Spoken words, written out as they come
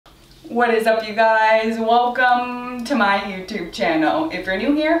What is up, you guys? Welcome to my YouTube channel. If you're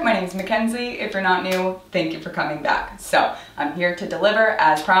new here, my name is Mackenzie. If you're not new, thank you for coming back. So I'm here to deliver.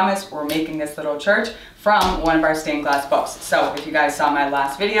 As promised, we're making this little church from one of our stained glass books. So if you guys saw my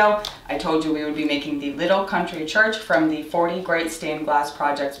last video, I told you we would be making the Little Country Church from the 40 Great Stained Glass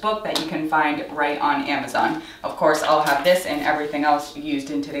Projects book that you can find right on Amazon. Of course, I'll have this and everything else used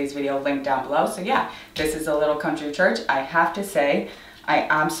in today's video linked down below. So yeah, this is a Little Country Church. I have to say, I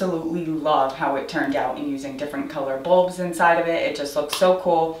absolutely love how it turned out in using different color bulbs inside of it. It just looks so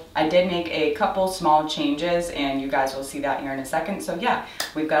cool. I did make a couple small changes and you guys will see that here in a second. So yeah,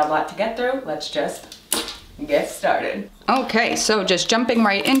 we've got a lot to get through. Let's just get started. Okay, so just jumping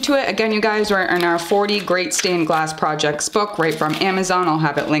right into it. Again, you guys, we're in our 40 Great Stained Glass Projects book right from Amazon. I'll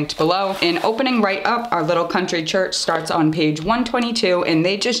have it linked below. And opening right up, our Little Country Church starts on page 122 and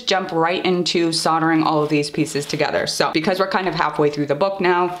they just jump right into soldering all of these pieces together. So because we're kind of halfway through the book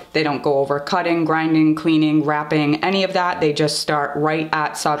now, they don't go over cutting, grinding, cleaning, wrapping, any of that. They just start right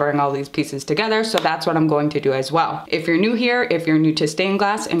at soldering all these pieces together. So that's what I'm going to do as well. If you're new here, if you're new to stained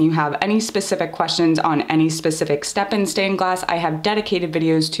glass and you have any specific questions on any specific step in stained glass, I have dedicated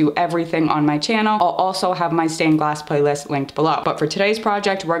videos to everything on my channel. I'll also have my stained glass playlist linked below. But for today's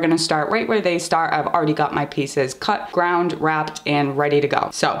project, we're gonna start right where they start. I've already got my pieces cut, ground, wrapped, and ready to go.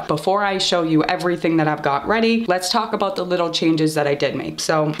 So before I show you everything that I've got ready, let's talk about the little changes that I did make.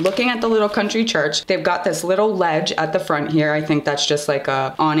 So looking at the Little Country Church, they've got this little ledge at the front here. I think that's just like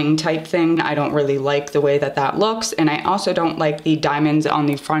a awning type thing. I don't really like the way that that looks. And I also don't like the diamonds on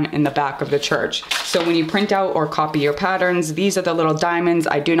the front and the back of the church. So when you print out or copy your patterns, these are the little diamonds.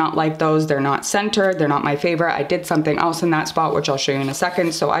 I do not like those. They're not centered. They're not my favorite. I did something else in that spot, which I'll show you in a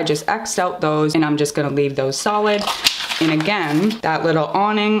second. So I just X'd out those and I'm just gonna leave those solid. And again, that little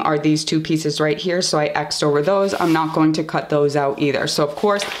awning are these two pieces right here. So I X'd over those. I'm not going to cut those out either. So of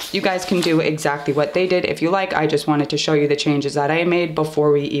course, you guys can do exactly what they did if you like. I just wanted to show you the changes that I made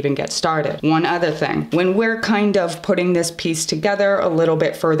before we even get started. One other thing, when we're kind of putting this piece together a little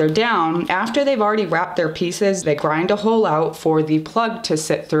bit further down, after they've already wrapped their pieces, they grind a hole out for the plug to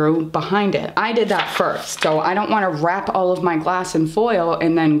sit through behind it. I did that first. So I don't want to wrap all of my glass in foil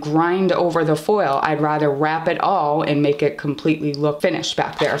and then grind over the foil. I'd rather wrap it all and make it completely look finished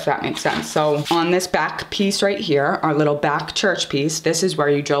back there, if that makes sense. So on this back piece right here, our little back church piece, this is where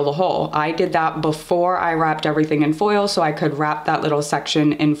you drill the hole. I did that before I wrapped everything in foil so I could wrap that little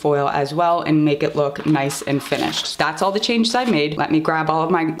section in foil as well and make it look nice and finished. That's all the changes I made. Let me grab all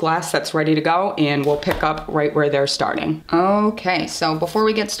of my glass that's ready to go and we'll pick up right where they're starting. Okay, so before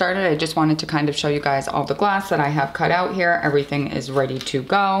we get started, I just wanted to kind of show you guys all the glass that I have cut out here. Everything is ready to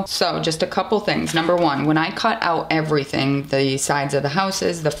go. So just a couple things. Number one, when I cut out everything, the sides of the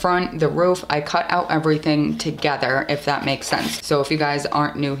houses, the front, the roof, I cut out everything together, if that makes sense. So if you guys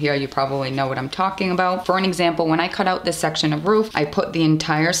aren't new here, you probably know what I'm talking about. For an example, when I cut out this section of roof, I put the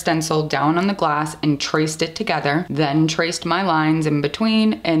entire stencil down on the glass and traced it together, then traced my lines in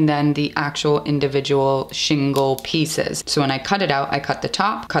between, and then the actual individual shingle pieces. So when I cut it out, I cut the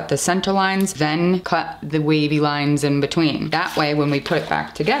top, cut the center lines, then cut the wavy lines in between. That way, when we put it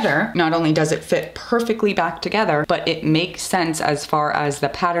back together, not only does it fit perfectly back together, but it makes sense as far as the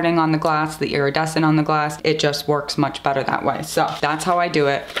patterning on the glass, the iridescent on the glass. It just works much better that way. So that's how I do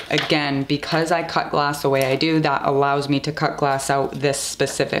it. Again, because I cut glass the way I do, that allows me to cut glass out this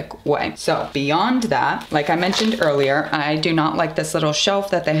specific way. So beyond that, like I mentioned earlier, I do not like this little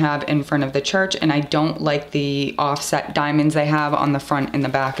shelf that they have in front of the church, and I don't like the offset diamonds they have on the front and the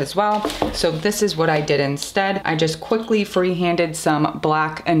back as well. So this is what I did instead. I just quickly freehanded some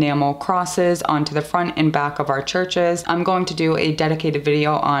black enamel crosses onto the front and back of our churches. I'm going to do a dedicated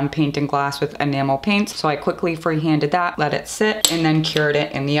video on painting glass with enamel paints. So I quickly freehanded that, let it sit, and then cured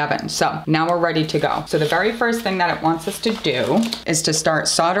it in the oven. So now we're ready to go. So the very first thing that it wants us to do is to start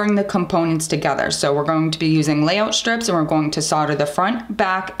soldering the components together. So we're going to be using layout strips and we're going to solder the front,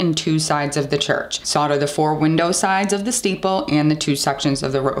 back, and two sides of the church. Solder the four window sides of the steeple and the two sections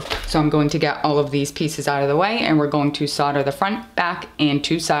of the roof. So I'm going to get all of these pieces out of the way and we're going to solder the front, back, and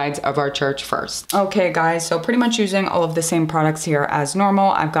two sides of our church first. Okay guys, so pretty much using all of the same products here as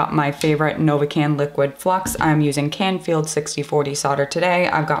normal. I've got my favorite Novacan liquid flux. I'm using Canfield 6040 solder today.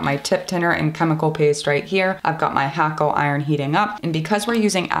 I've got my tip tinner and chemical paste right here. I've got my Hakko iron heating up. And because we're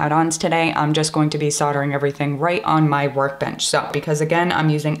using add-ons today, I'm just going to be soldering everything right on my workbench. So because again, I'm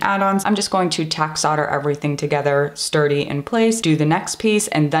using add-ons, I'm just going to tack solder everything together sturdy in place, do the next piece,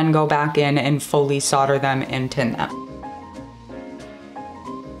 and then go back in and fully solder them and tin them.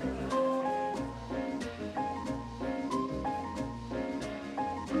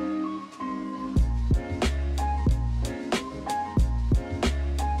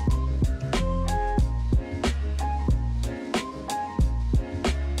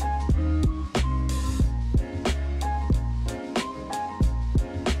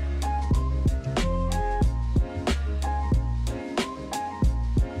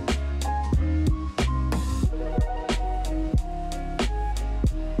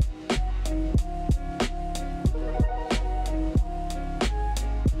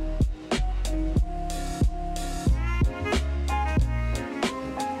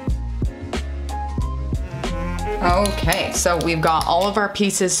 Okay, so we've got all of our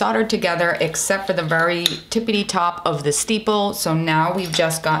pieces soldered together except for the very tippity top of the steeple. So now we've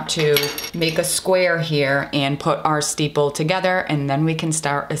just got to make a square here and put our steeple together, and then we can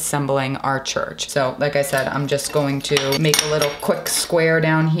start assembling our church. So like I said, I'm just going to make a little quick square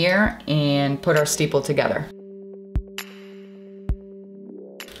down here and put our steeple together.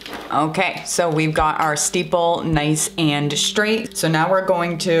 Okay, so we've got our steeple nice and straight. So now we're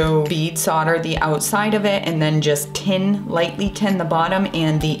going to bead solder the outside of it and then just lightly tin the bottom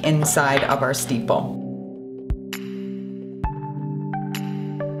and the inside of our steeple.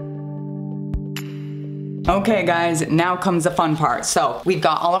 Okay guys, now comes the fun part. So we've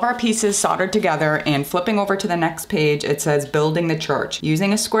got all of our pieces soldered together, and flipping over to the next page, it says building the church.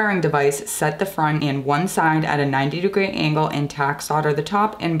 Using a squaring device, set the front and one side at a 90-degree angle and tack solder the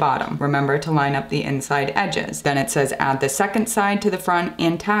top and bottom. Remember to line up the inside edges. Then it says add the second side to the front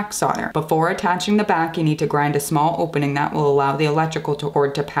and tack solder. Before attaching the back, you need to grind a small opening that will allow the electrical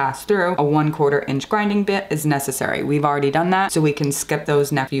cord to pass through. A 1/4 inch grinding bit is necessary. We've already done that, so we can skip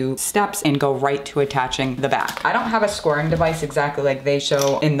those next few steps and go right to attaching the back. I don't have a scoring device exactly like they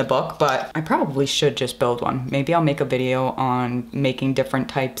show in the book, but I probably should just build one. Maybe I'll make a video on making different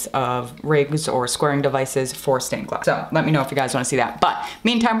types of rigs or scoring devices for stained glass. So let me know if you guys want to see that. But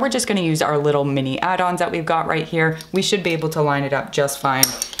meantime, we're just going to use our little mini add-ons that we've got right here. We should be able to line it up just fine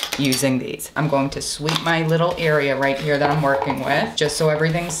using these. I'm going to sweep my little area right here that I'm working with, just so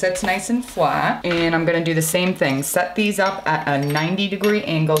everything sits nice and flat. And I'm gonna do the same thing. Set these up at a 90-degree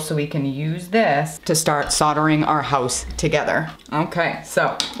angle so we can use this to start soldering our house together. Okay,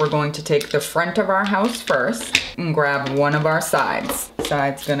 so we're going to take the front of our house first and grab one of our sides.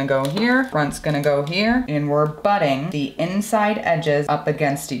 Side's gonna go here, front's gonna go here, and we're butting the inside edges up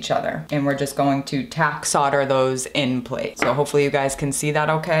against each other. And we're just going to tack solder those in place. So hopefully you guys can see that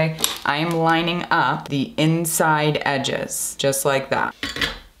okay. I am lining up the inside edges, just like that.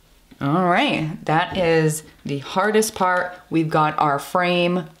 All right, that is the hardest part. We've got our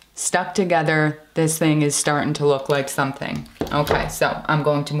frame stuck together. This thing is starting to look like something. Okay, so I'm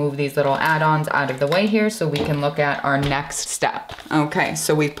going to move these little add-ons out of the way here so we can look at our next step. Okay,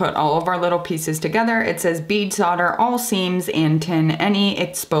 so we've put all of our little pieces together. It says bead solder all seams and tin any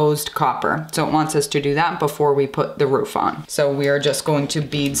exposed copper. So it wants us to do that before we put the roof on. So we are just going to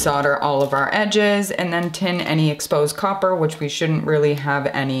bead solder all of our edges and then tin any exposed copper, which we shouldn't really have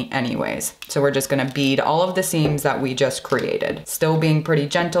any anyways. So we're just gonna bead all of the seams that we just created. Still being pretty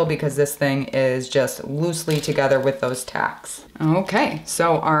gentle because this thing is just loosely together with those tacks. Okay,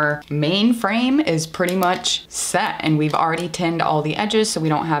 so our main frame is pretty much set, and we've already tinned all the edges, so we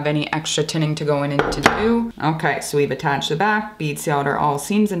don't have any extra tinning to go in and to do. Okay, so we've attached the back, bead solder all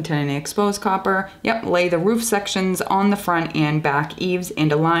seams and tin any exposed copper. Yep, lay the roof sections on the front and back eaves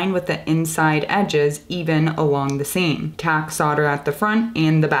and align with the inside edges even along the seam. Tack solder at the front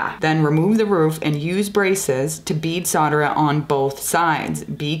and the back. Then remove the roof and use braces to bead solder it on both sides.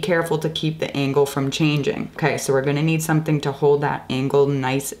 Be careful to keep the angle from changing. Okay, so we're gonna need something to hold that angle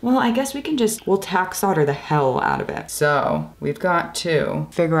nice. Well, I guess we'll tack solder the hell out of it. So we've got to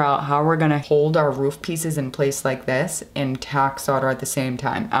figure out how we're gonna hold our roof pieces in place like this and tack solder at the same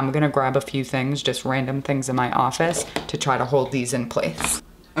time. I'm gonna grab a few things, just random things in my office to try to hold these in place.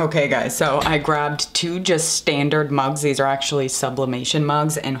 Okay guys, so I grabbed two just standard mugs. These are actually sublimation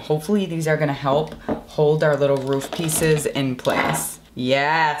mugs, and hopefully these are gonna help hold our little roof pieces in place.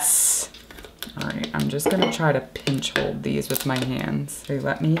 Yes! All right, I'm just gonna try to pinch hold these with my hands. So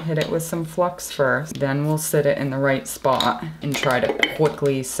let me hit it with some flux first, then we'll sit it in the right spot and try to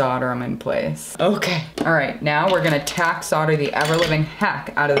quickly solder them in place. Okay, all right, now we're gonna tack solder the ever-living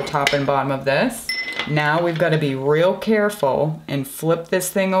heck out of the top and bottom of this. Now we've got to be real careful and flip this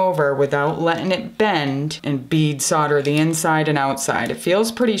thing over without letting it bend and bead solder the inside and outside. It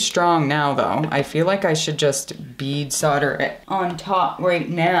feels pretty strong now though. I feel like I should just bead solder it on top right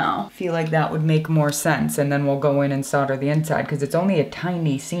now. I feel like that would make more sense, and then we'll go in and solder the inside because it's only a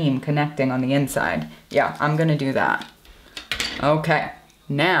tiny seam connecting on the inside. Yeah, I'm gonna do that. Okay,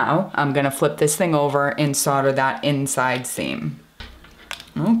 now I'm gonna flip this thing over and solder that inside seam.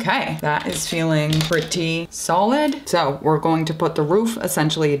 Okay, that is feeling pretty solid. So we're going to put the roof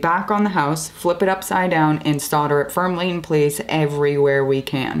essentially back on the house, flip it upside down, and solder it firmly in place everywhere we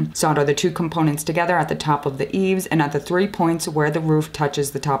can. Solder the two components together at the top of the eaves and at the 3 points where the roof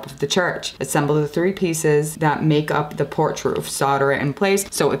touches the top of the church. Assemble the 3 pieces that make up the porch roof. Solder it in place.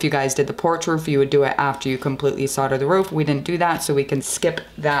 So if you guys did the porch roof, you would do it after you completely solder the roof. We didn't do that, so we can skip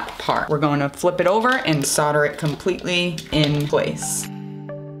that part. We're going to flip it over and solder it completely in place.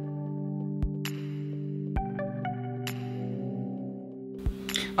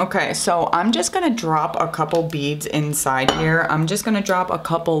 Okay, so I'm just gonna drop a couple beads inside here. I'm just gonna drop a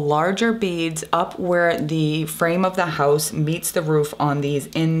couple larger beads up where the frame of the house meets the roof on these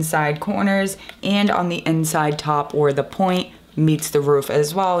inside corners and on the inside top where the point meets the roof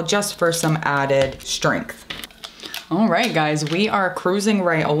as well, just for some added strength. All right, guys, we are cruising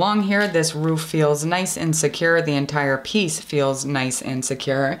right along here. This roof feels nice and secure. The entire piece feels nice and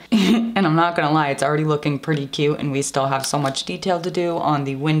secure. And I'm not gonna lie, it's already looking pretty cute, and we still have so much detail to do on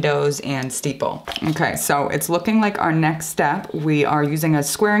the windows and steeple. Okay, so it's looking like our next step, we are using a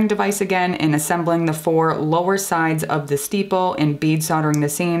squaring device again and assembling the 4 lower sides of the steeple and bead soldering the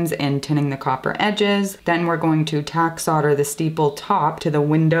seams and tinning the copper edges. Then we're going to tack solder the steeple top to the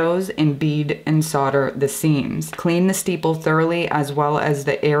windows and bead and solder the seams. Clean the steeple thoroughly, as well as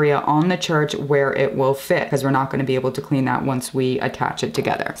the area on the church where it will fit, because we're not going to be able to clean that once we attach it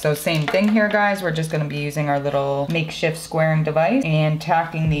together. So same thing here, guys. We're just going to be using our little makeshift squaring device and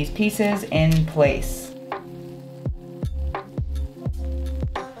tacking these pieces in place.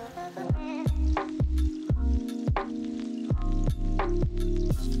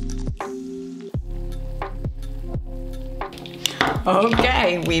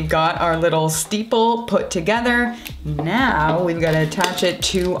 Okay, we've got our little steeple put together. Now we've got to attach it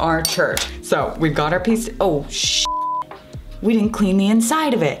to our church. So we've got our piece. Oh, we didn't clean the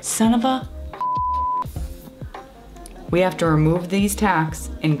inside of it. Son of a. We have to remove these tacks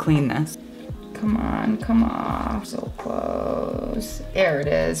and clean this. Come on, come on. So close. There it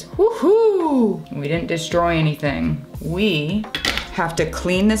is. Woohoo! We didn't destroy anything. We have to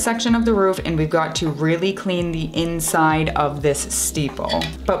clean this section of the roof, and we've got to really clean the inside of this steeple.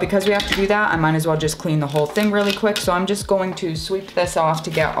 But because we have to do that, I might as well just clean the whole thing really quick. So I'm just going to sweep this off to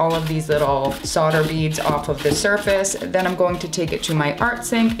get all of these little solder beads off of the surface. Then I'm going to take it to my art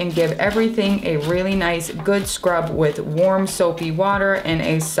sink and give everything a really nice, good scrub with warm soapy water and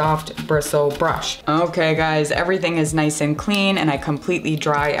a soft bristle brush. Okay, guys, everything is nice and clean, and I completely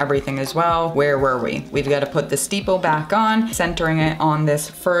dry everything as well. Where were we? We've got to put the steeple back on, centering it on this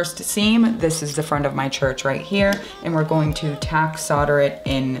first seam. This is the front of my church right here, and we're going to tack solder it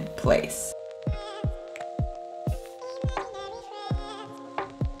in place.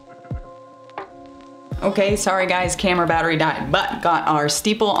 Okay, sorry guys, camera battery died, but got our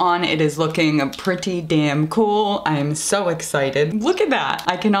steeple on. It is looking pretty damn cool. I'm so excited. Look at that.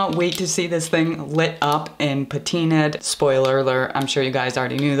 I cannot wait to see this thing lit up and patinaed. Spoiler alert, I'm sure you guys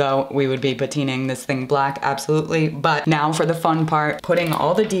already knew though, we would be patining this thing black, absolutely. But now for the fun part, putting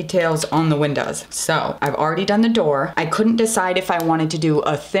all the details on the windows. So I've already done the door. I couldn't decide if I wanted to do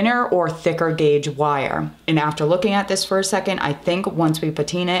a thinner or thicker gauge wire. And after looking at this for a second, I think once we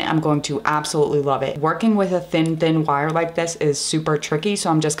patina it, I'm going to absolutely love it. Working with a thin wire like this is super tricky, so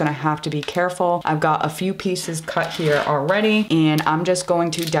I'm just gonna have to be careful. I've got a few pieces cut here already, and I'm just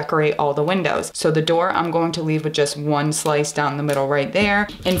going to decorate all the windows. So the door I'm going to leave with just one slice down the middle right there.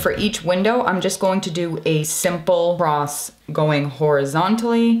 And for each window, I'm just going to do a simple cross going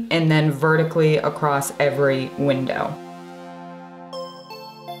horizontally and then vertically across every window.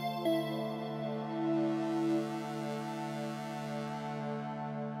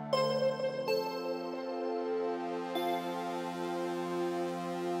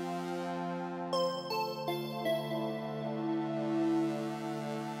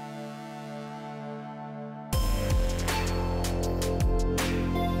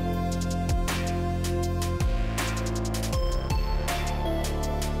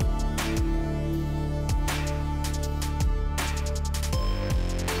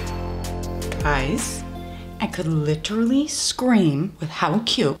 Guys, I could literally scream with how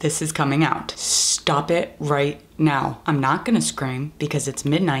cute this is coming out. Stop it right now. I'm not gonna scream because it's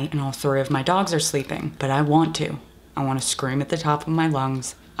midnight and all 3 of my dogs are sleeping, but I want to. I want to scream at the top of my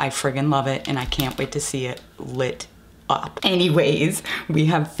lungs. I friggin' love it, and I can't wait to see it lit up. Anyways, we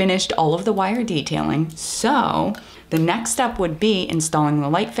have finished all of the wire detailing, so the next step would be installing the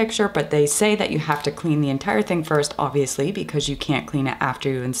light fixture, but they say that you have to clean the entire thing first, obviously, because you can't clean it after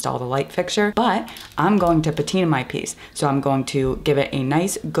you install the light fixture. But I'm going to patina my piece, so I'm going to give it a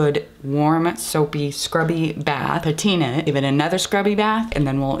nice, good, warm, soapy, scrubby bath, patina it, give it another scrubby bath, and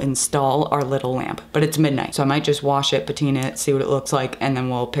then we'll install our little lamp. But it's midnight, so I might just wash it, patina it, see what it looks like, and then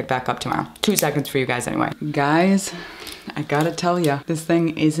we'll pick back up tomorrow. 2 seconds for you guys anyway. Guys, I gotta tell ya, this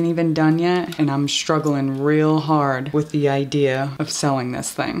thing isn't even done yet, and I'm struggling real hard with the idea of selling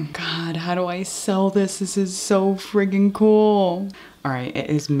this thing. God, how do I sell this? This is so friggin' cool. All right, it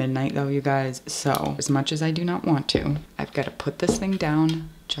is midnight though, you guys, so as much as I do not want to, I've gotta put this thing down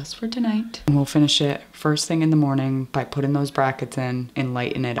just for tonight, and we'll finish it first thing in the morning by putting those brackets in and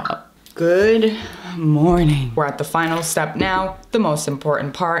lighting it up. Good morning. We're at the final step now, the most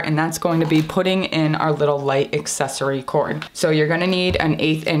important part, and that's going to be putting in our little light accessory cord. So you're gonna need an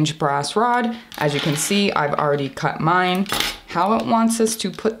 1/8 inch brass rod. As you can see, I've already cut mine. How it wants us to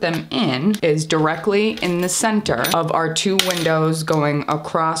put them in is directly in the center of our 2 windows going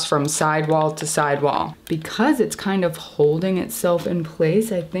across from sidewall to sidewall. Because it's kind of holding itself in place,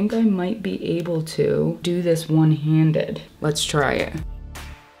 I think I might be able to do this one-handed. Let's try it.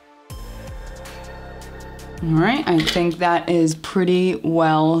 All right, I think that is pretty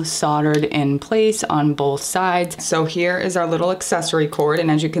well soldered in place on both sides. So here is our little accessory cord,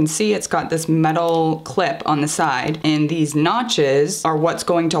 and as you can see, it's got this metal clip on the side, and these notches are what's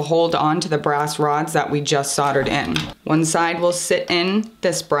going to hold on to the brass rods that we just soldered in. One side will sit in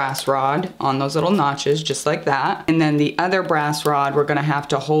this brass rod on those little notches, just like that, and then the other brass rod we're gonna have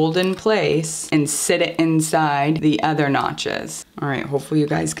to hold in place and sit it inside the other notches. All right, hopefully you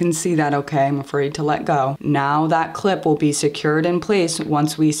guys can see that okay. I'm afraid to let go. Now that clip will be secured in place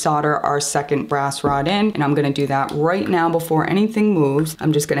once we solder our second brass rod in, and I'm gonna do that right now before anything moves.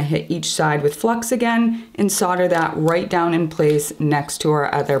 I'm just gonna hit each side with flux again and solder that right down in place next to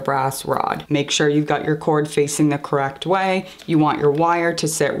our other brass rod. Make sure you've got your cord facing the correct way. You want your wire to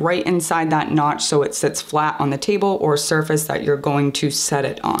sit right inside that notch so it sits flat on the table or surface that you're going to set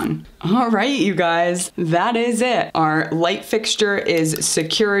it on. All right, you guys, that is it. Our light fixture is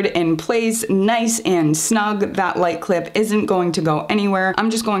secured in place, nice and snug. That light clip isn't going to go anywhere.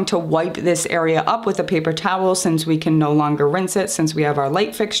 I'm just going to wipe this area up with a paper towel since we can no longer rinse it since we have our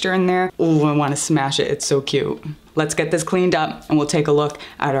light fixture in there. Oh, I want to smash it. It's so cute. Let's get this cleaned up and we'll take a look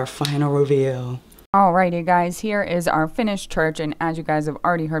at our final reveal. Alrighty guys, here is our finished church, and as you guys have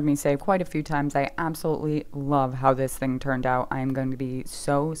already heard me say quite a few times, I absolutely love how this thing turned out. I am going to be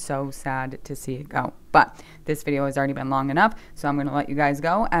so sad to see it go. But this video has already been long enough, so I'm going to let you guys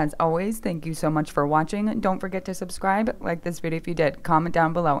go. As always, thank you so much for watching. Don't forget to subscribe, like this video if you did, comment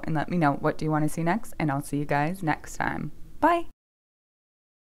down below, and let me know what do you want to see next, and I'll see you guys next time. Bye!